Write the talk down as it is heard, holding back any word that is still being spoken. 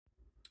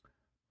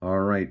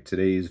All right,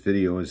 today's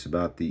video is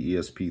about the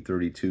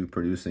ESP32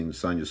 producing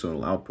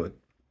sinusoidal output.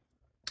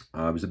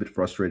 I was a bit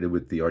frustrated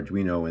with the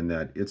Arduino in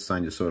that its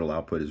sinusoidal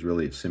output is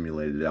really a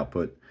simulated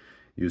output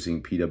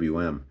using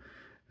PWM. And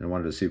I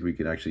wanted to see if we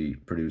could actually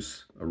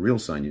produce a real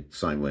sine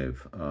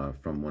wave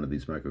from one of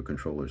these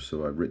microcontrollers.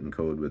 So I've written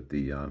code with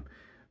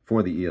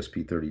for the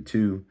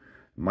ESP32. It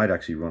might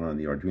actually run on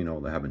the Arduino,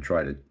 although I haven't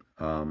tried it.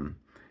 And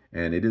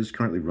it is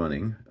currently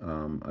running.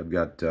 I've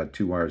got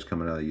two wires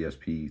coming out of the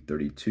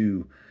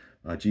ESP32.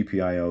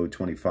 GPIO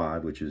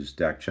 25, which is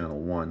DAC channel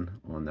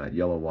 1 on that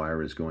yellow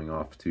wire, is going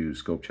off to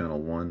scope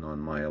channel 1 on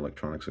my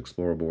Electronics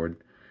Explorer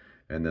board.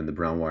 And then the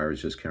brown wire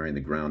is just carrying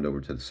the ground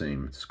over to the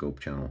same scope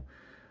channel.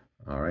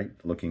 All right,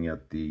 looking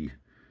at the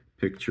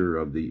picture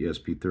of the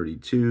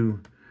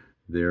ESP32,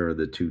 there are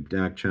the two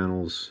DAC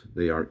channels.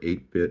 They are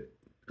 8-bit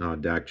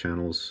DAC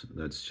channels.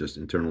 That's just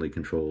internally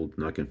controlled,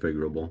 not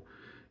configurable.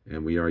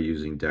 And we are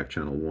using DAC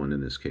channel 1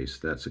 in this case.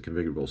 That's a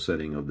configurable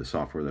setting of the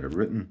software that I've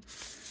written.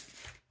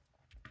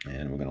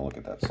 And we're going to look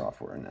at that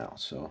software now.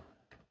 So,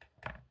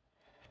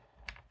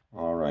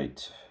 all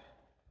right.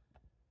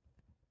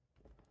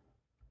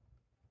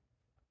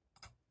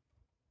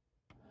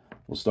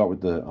 We'll start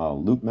with the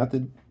loop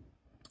method.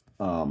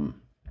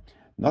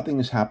 Nothing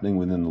is happening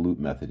within the loop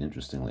method,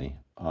 interestingly.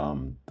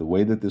 The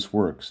way that this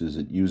works is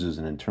it uses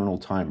an internal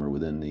timer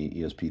within the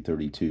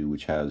ESP32,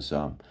 which has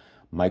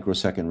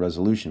microsecond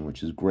resolution,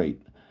 which is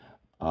great.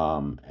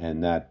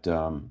 And that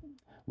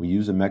we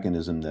use a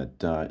mechanism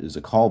that is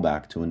a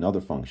callback to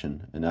another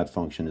function, and that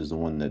function is the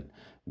one that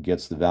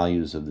gets the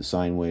values of the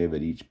sine wave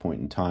at each point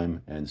in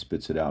time and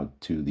spits it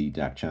out to the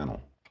DAC channel.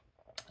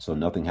 So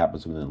nothing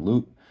happens within the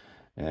loop,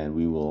 and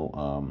we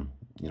will,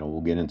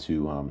 we'll get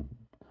into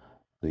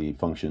the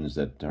functions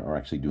that are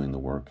actually doing the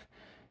work.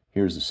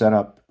 Here's the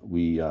setup.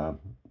 We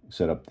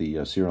set up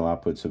the serial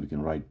output so we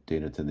can write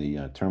data to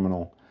the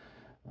terminal,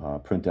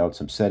 print out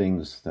some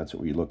settings. That's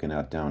what we're looking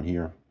at down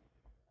here.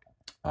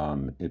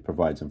 It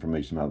provides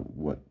information about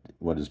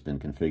what has been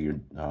configured,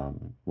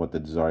 what the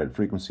desired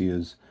frequency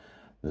is,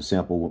 the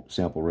sample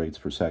rates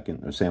per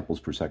second, or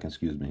samples per second,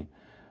 excuse me,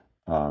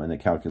 and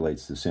it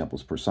calculates the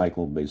samples per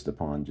cycle based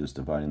upon just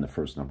dividing the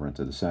first number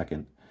into the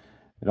second.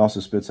 It also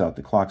spits out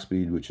the clock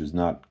speed, which is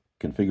not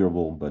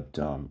configurable, but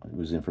it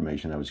was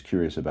information I was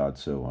curious about,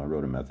 so I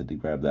wrote a method to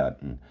grab that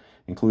and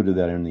included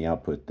that in the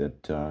output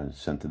that is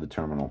sent to the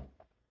terminal.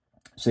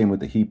 Same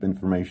with the heap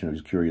information. I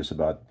was curious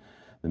about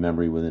the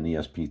memory within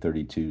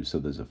ESP32, so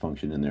there's a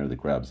function in there that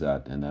grabs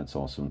that, and that's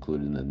also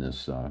included in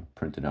this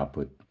printed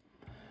output.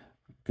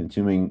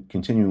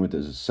 Continuing with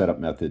this setup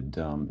method,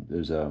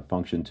 there's a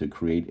function to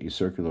create a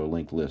circular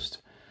linked list,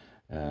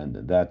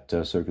 and that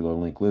circular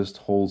linked list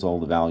holds all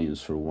the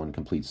values for one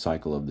complete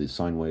cycle of the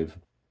sine wave,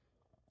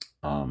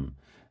 and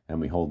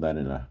we hold that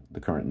in the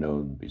current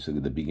node, basically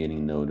the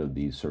beginning node of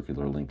the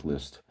circular linked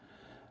list.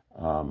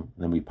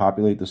 Then we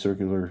populate the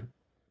circular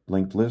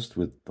linked list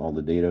with all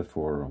the data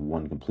for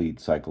one complete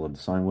cycle of the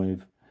sine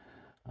wave.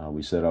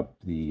 We set up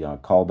the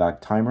callback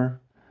timer.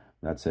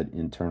 That's an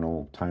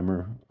internal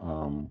timer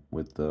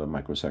with the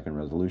microsecond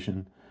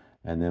resolution.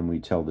 And then we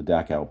tell the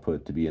DAC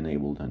output to be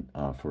enabled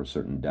for a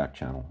certain DAC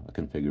channel, a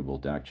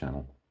configurable DAC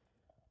channel.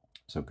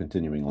 So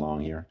continuing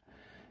along here.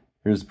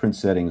 Here's the print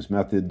settings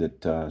method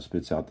that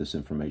spits out this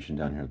information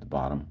down here at the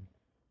bottom.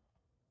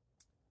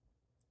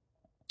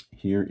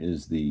 Here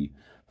is the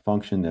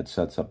function that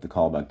sets up the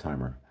callback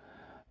timer.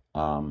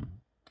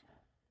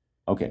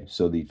 Okay,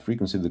 so the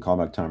frequency of the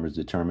callback timer is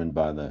determined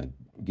by the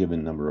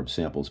given number of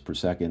samples per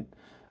second.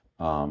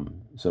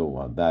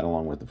 That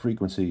along with the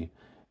frequency,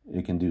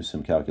 it can do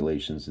some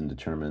calculations and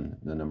determine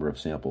the number of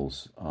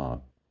samples,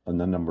 and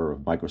the number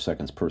of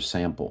microseconds per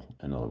sample,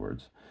 in other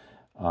words.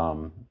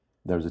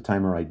 There's a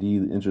timer ID.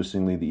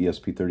 Interestingly, the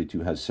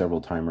ESP32 has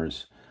several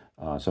timers,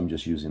 so I'm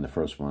just using the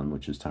first one,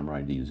 which is timer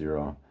ID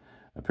 0.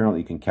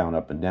 Apparently you can count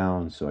up and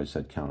down, so I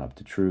said count up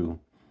to true.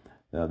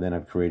 Then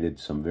I've created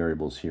some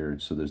variables here,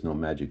 so there's no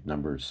magic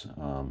numbers.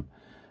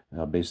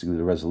 Basically,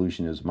 the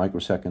resolution is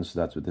microseconds, so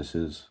that's what this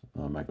is,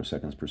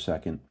 microseconds per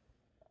second.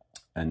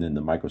 And then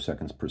the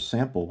microseconds per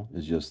sample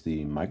is just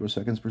the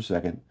microseconds per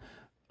second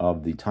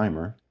of the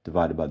timer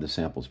divided by the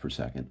samples per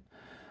second.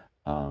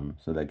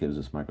 So that gives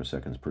us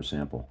microseconds per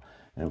sample.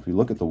 And if we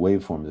look at the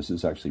waveform, this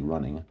is actually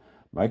running.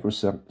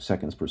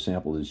 Microseconds per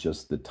sample is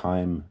just the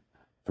time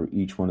for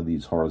each one of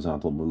these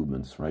horizontal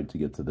movements, right, to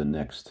get to the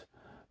next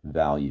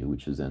value,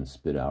 which is then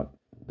spit out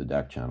the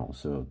DAC channel.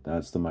 So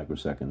that's the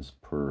microseconds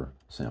per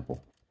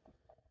sample.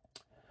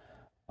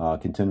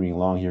 Continuing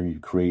along here, you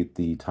create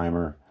the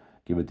timer,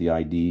 give it the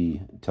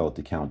ID, tell it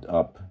to count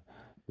up.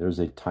 There's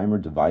a timer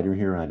divider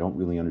here, and I don't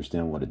really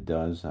understand what it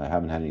does. I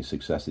haven't had any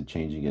success at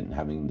changing it and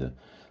having the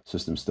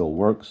system still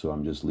work, so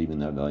I'm just leaving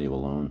that value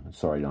alone.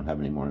 Sorry, I don't have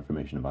any more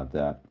information about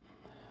that.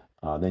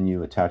 Then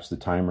you attach the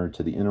timer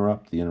to the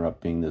interrupt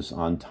being this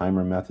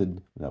Untimer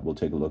method that we'll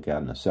take a look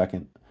at in a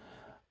second.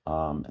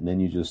 And then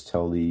you just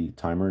tell the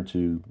timer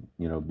to,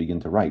 begin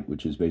to write,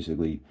 which is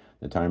basically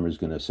the timer is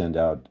going to send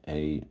out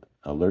a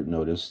alert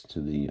notice to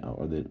the,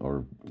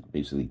 or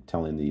basically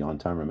telling the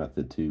Untimer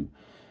method to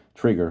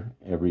trigger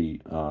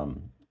every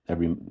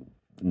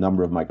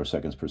number of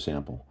microseconds per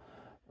sample.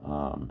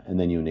 And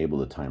then you enable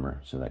the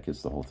timer, so that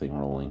gets the whole thing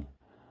rolling.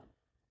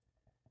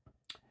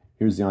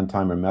 Here's the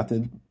Untimer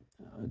method.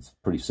 It's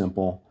pretty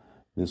simple.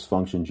 This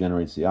function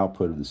generates the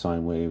output of the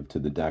sine wave to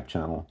the DAC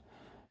channel.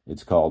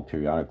 It's called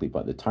periodically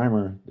by the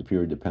timer. The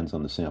period depends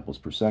on the samples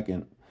per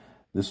second.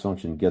 This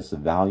function gets the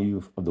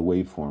value of the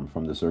waveform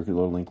from the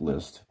circular link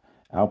list,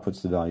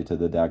 outputs the value to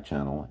the DAC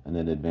channel, and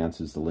then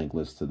advances the link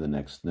list to the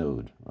next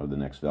node, or the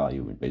next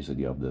value,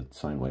 basically, of the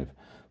sine wave.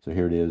 So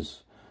here it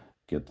is.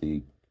 Get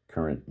the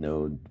current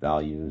node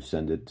value,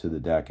 send it to the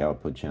DAC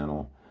output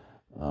channel.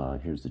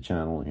 Here's the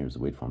channel, here's the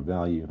waveform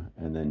value,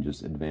 and then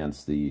just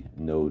advance the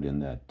node in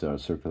that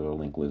circular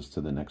link list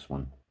to the next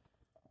one.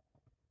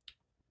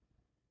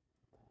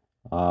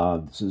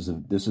 This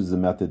is the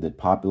method that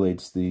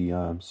populates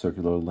the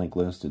circular link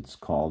list. It's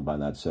called by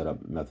that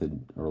setup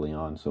method early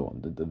on. So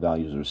the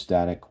values are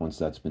static once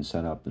that's been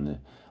set up and the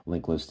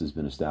link list has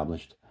been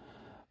established.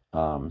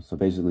 So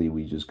basically,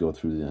 we just go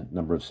through the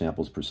number of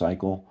samples per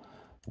cycle.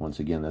 Once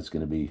again, that's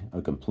going to be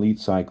a complete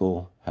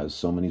cycle, has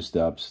so many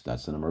steps.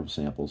 That's the number of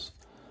samples.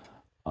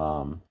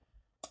 And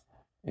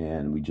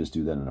we just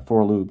do that in a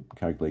for loop,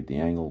 calculate the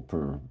angle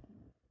per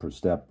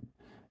step,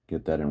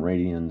 get that in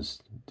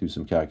radians, do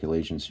some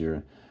calculations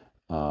here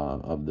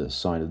of the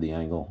sine of the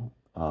angle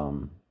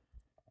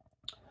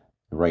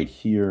right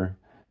here.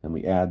 Then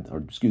we add, or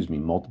excuse me,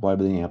 multiply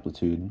by the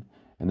amplitude,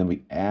 and then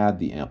we add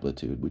the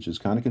amplitude, which is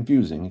kind of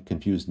confusing. It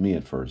confused me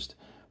at first.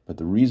 But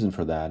the reason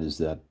for that is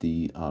that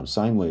the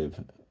sine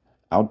wave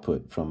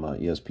output from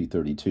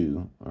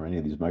ESP32, or any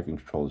of these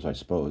microcontrollers, I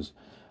suppose,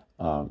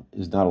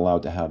 is not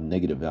allowed to have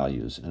negative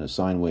values. And a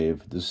sine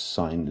wave, this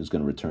sine is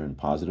going to return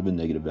positive and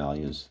negative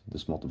values.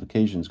 This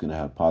multiplication is going to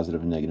have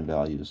positive and negative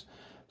values.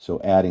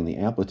 So adding the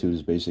amplitude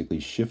is basically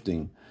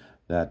shifting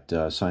that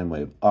sine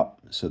wave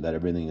up so that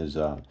everything is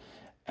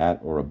at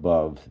or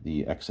above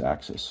the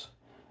x-axis.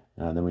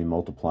 Then we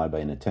multiply by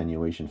an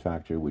attenuation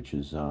factor, which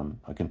is a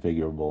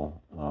configurable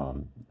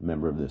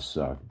member of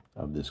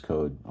this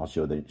code. I'll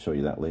show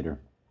you that later.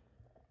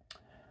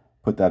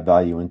 Put that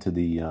value into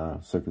the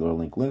circular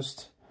link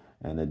list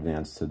and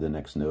advance to the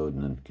next node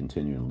and then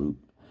continue in loop.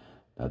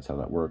 That's how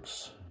that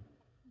works.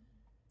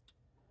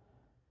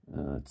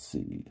 Let's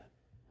see.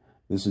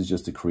 This is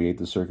just to create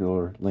the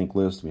circular link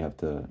list. We have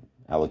to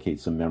allocate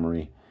some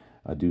memory.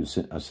 Do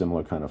a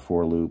similar kind of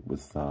for loop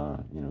with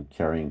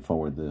carrying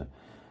forward the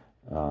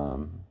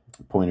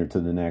pointer to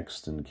the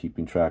next and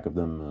keeping track of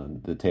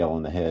them, the tail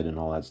and the head and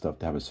all that stuff,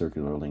 to have a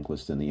circular link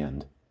list in the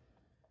end.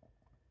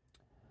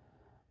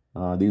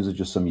 These are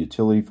just some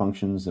utility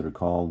functions that are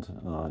called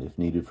if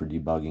needed for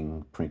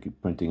debugging,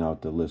 printing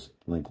out the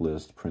link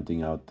list,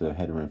 printing out the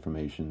header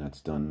information. That's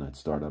done at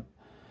startup.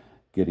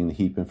 Getting the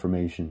heap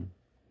information.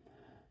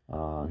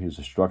 Here's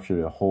a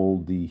structure to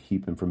hold the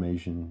heap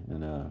information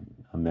in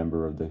a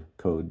member of the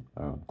code,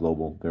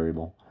 global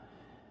variable.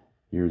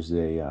 Here's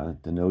the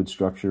node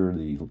structure,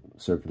 the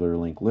circular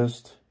link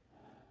list.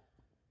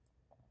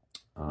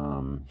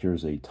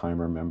 Here's a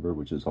timer member,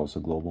 which is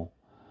also global.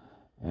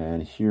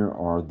 And here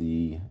are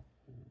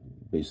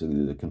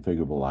basically the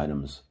configurable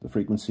items: the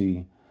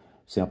frequency,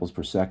 samples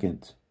per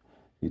second,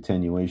 the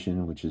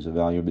attenuation, which is a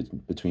value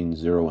between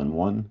 0 and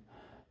 1.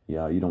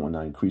 Yeah, you don't want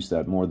to increase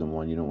that more than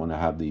 1. You don't want to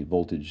have the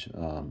voltage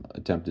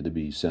attempted to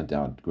be sent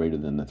out greater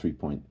than the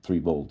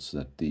 3.3 volts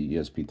that the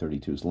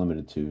ESP32 is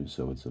limited to,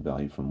 so it's a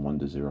value from 1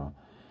 to 0.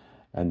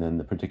 And then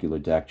the particular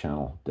DAC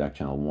channel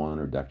 1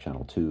 or DAC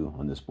channel 2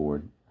 on this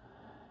board.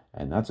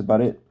 And that's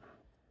about it.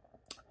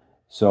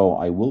 So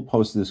I will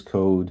post this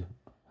code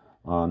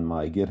on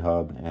my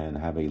GitHub and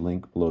have a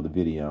link below the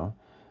video.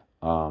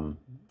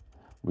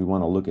 We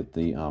want to look at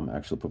the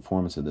actual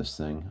performance of this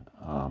thing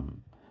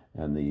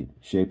and the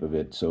shape of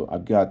it. So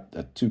I've got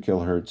a 2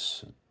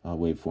 kilohertz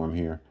waveform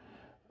here.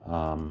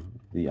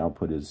 The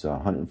output is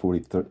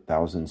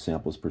 140,000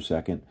 samples per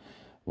second.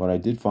 What I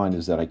did find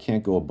is that I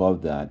can't go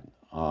above that.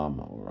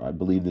 Or I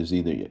believe there's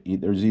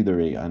either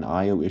an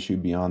I/O issue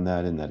beyond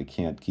that, and that it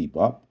can't keep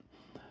up,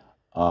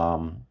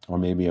 or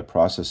maybe a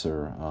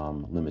processor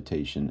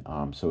limitation.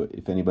 So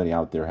if anybody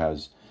out there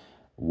has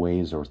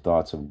ways or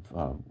thoughts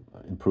of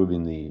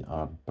improving the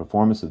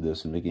performance of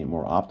this and making it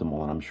more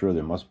optimal, and I'm sure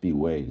there must be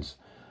ways.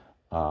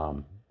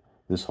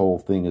 This whole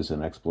thing is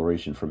an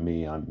exploration for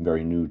me. I'm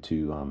very new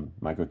to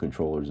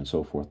microcontrollers and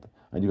so forth.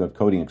 I do have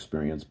coding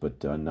experience,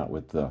 but not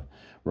with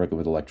working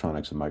with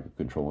electronics and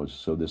microcontrollers.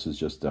 So this is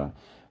just a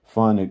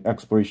fun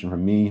exploration for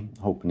me,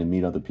 hoping to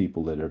meet other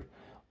people that are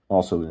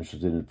also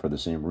interested in it for the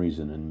same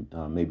reason,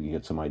 and maybe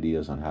get some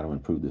ideas on how to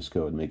improve this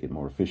code, make it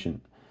more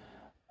efficient.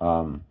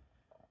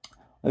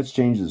 Let's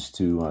change this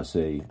to,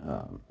 say,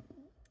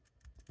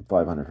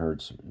 500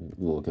 hertz.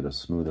 We'll look at a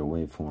smoother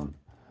waveform,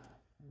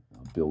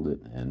 build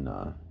it, and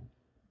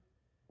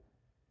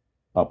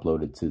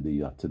upload it to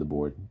the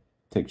board.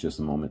 Takes just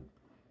a moment.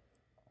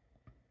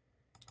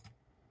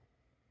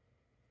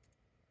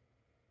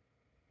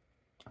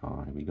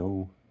 Here we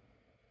go.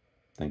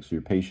 Thanks for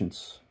your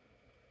patience.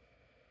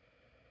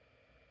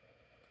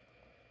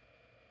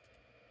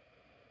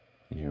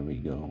 Here we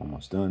go,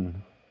 almost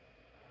done.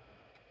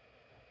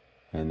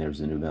 And there's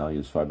the new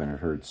values, 500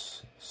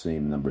 hertz,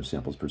 same number of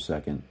samples per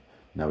second.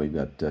 Now we've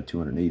got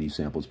 280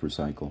 samples per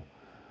cycle.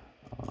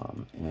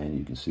 And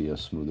you can see a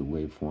smoother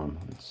waveform.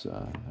 Let's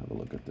have a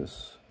look at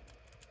this.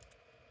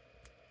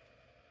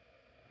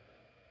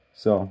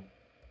 So,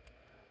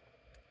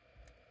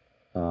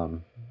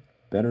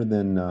 better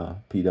than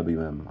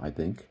PWM, I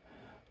think.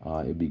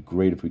 It'd be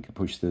great if we could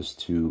push this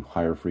to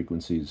higher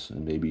frequencies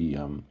and maybe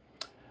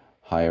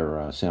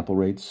higher sample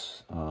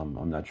rates.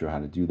 I'm not sure how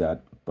to do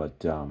that,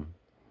 but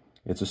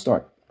it's a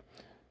start.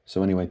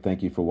 So anyway,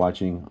 thank you for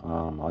watching.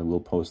 I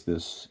will post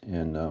this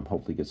and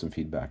hopefully get some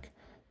feedback.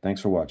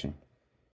 Thanks for watching.